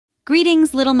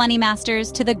Greetings, little money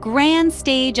masters, to the grand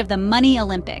stage of the Money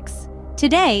Olympics.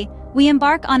 Today, we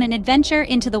embark on an adventure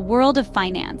into the world of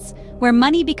finance, where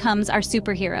money becomes our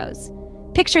superheroes.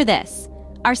 Picture this: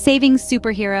 our savings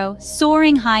superhero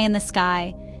soaring high in the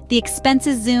sky, the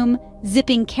expenses zoom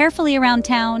zipping carefully around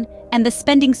town, and the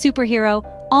spending superhero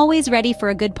always ready for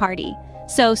a good party.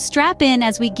 So strap in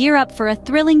as we gear up for a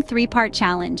thrilling three-part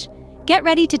challenge. Get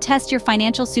ready to test your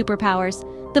financial superpowers.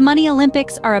 The Money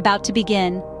Olympics are about to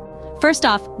begin. First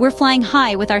off, we're flying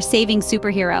high with our savings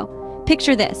superhero.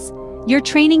 Picture this: you're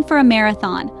training for a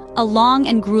marathon, a long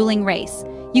and grueling race.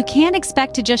 You can't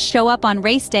expect to just show up on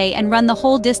race day and run the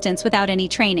whole distance without any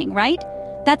training, right?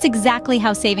 That's exactly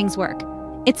how savings work.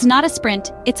 It's not a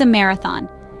sprint, it's a marathon.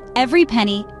 Every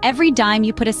penny, every dime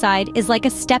you put aside is like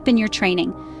a step in your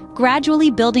training, gradually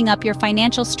building up your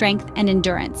financial strength and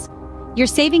endurance. Your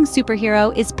savings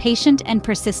superhero is patient and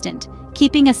persistent,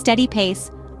 keeping a steady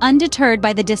pace, undeterred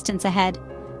by the distance ahead.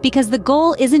 Because the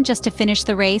goal isn't just to finish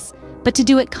the race, but to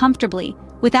do it comfortably,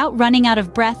 without running out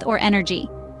of breath or energy.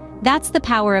 That's the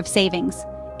power of savings.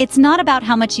 It's not about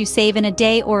how much you save in a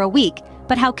day or a week,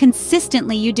 but how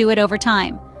consistently you do it over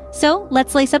time. So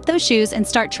let's lace up those shoes and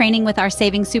start training with our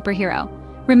savings superhero.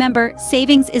 Remember,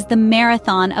 savings is the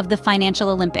marathon of the financial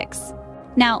Olympics.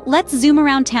 Now, let's zoom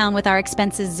around town with our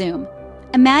expenses zoom.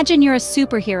 Imagine you're a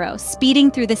superhero speeding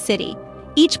through the city.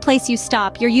 Each place you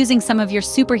stop, you're using some of your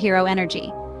superhero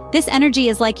energy. This energy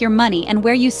is like your money, and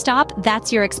where you stop,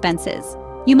 that's your expenses.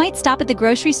 You might stop at the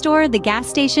grocery store, the gas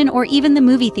station, or even the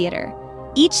movie theater.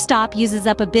 Each stop uses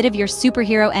up a bit of your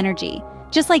superhero energy,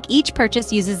 just like each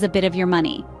purchase uses a bit of your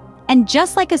money. And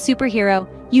just like a superhero,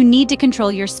 you need to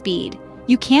control your speed.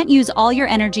 You can't use all your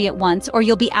energy at once, or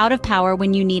you'll be out of power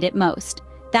when you need it most.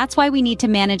 That's why we need to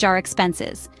manage our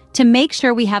expenses, to make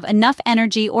sure we have enough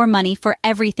energy or money for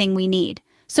everything we need.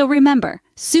 So remember,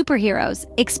 superheroes,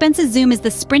 expenses zoom is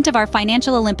the sprint of our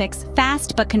financial Olympics,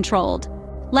 fast but controlled.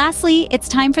 Lastly, it's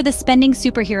time for the spending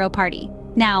superhero party.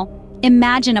 Now,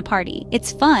 imagine a party.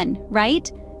 It's fun, right?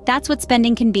 That's what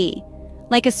spending can be.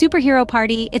 Like a superhero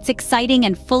party, it's exciting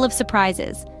and full of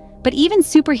surprises. But even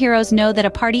superheroes know that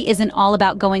a party isn't all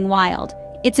about going wild.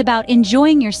 It's about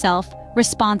enjoying yourself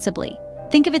responsibly.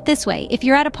 Think of it this way: if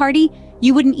you're at a party,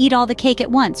 you wouldn't eat all the cake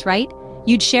at once, right?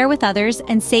 You'd share with others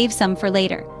and save some for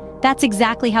later. That's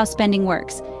exactly how spending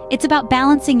works. It's about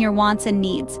balancing your wants and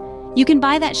needs. You can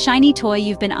buy that shiny toy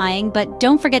you've been eyeing, but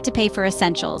don't forget to pay for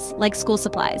essentials, like school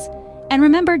supplies. And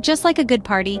remember, just like a good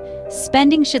party,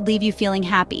 spending should leave you feeling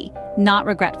happy, not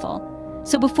regretful.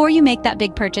 So before you make that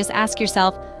big purchase, ask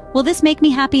yourself, will this make me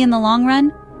happy in the long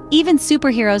run? Even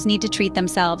superheroes need to treat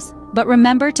themselves, but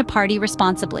remember to party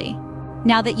responsibly.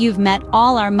 Now that you've met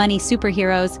all our money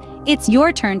superheroes, it's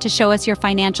your turn to show us your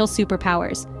financial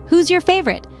superpowers. Who's your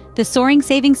favorite? The soaring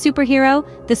savings superhero,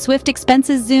 the swift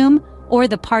expenses zoom, or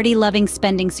the party-loving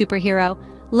spending superhero?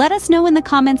 Let us know in the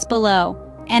comments below.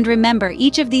 And remember,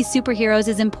 each of these superheroes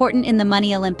is important in the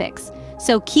Money Olympics.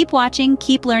 So keep watching,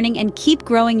 keep learning, and keep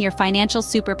growing your financial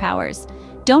superpowers.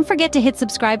 Don't forget to hit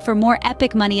subscribe for more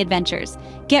epic money adventures.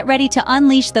 Get ready to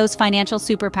unleash those financial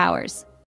superpowers.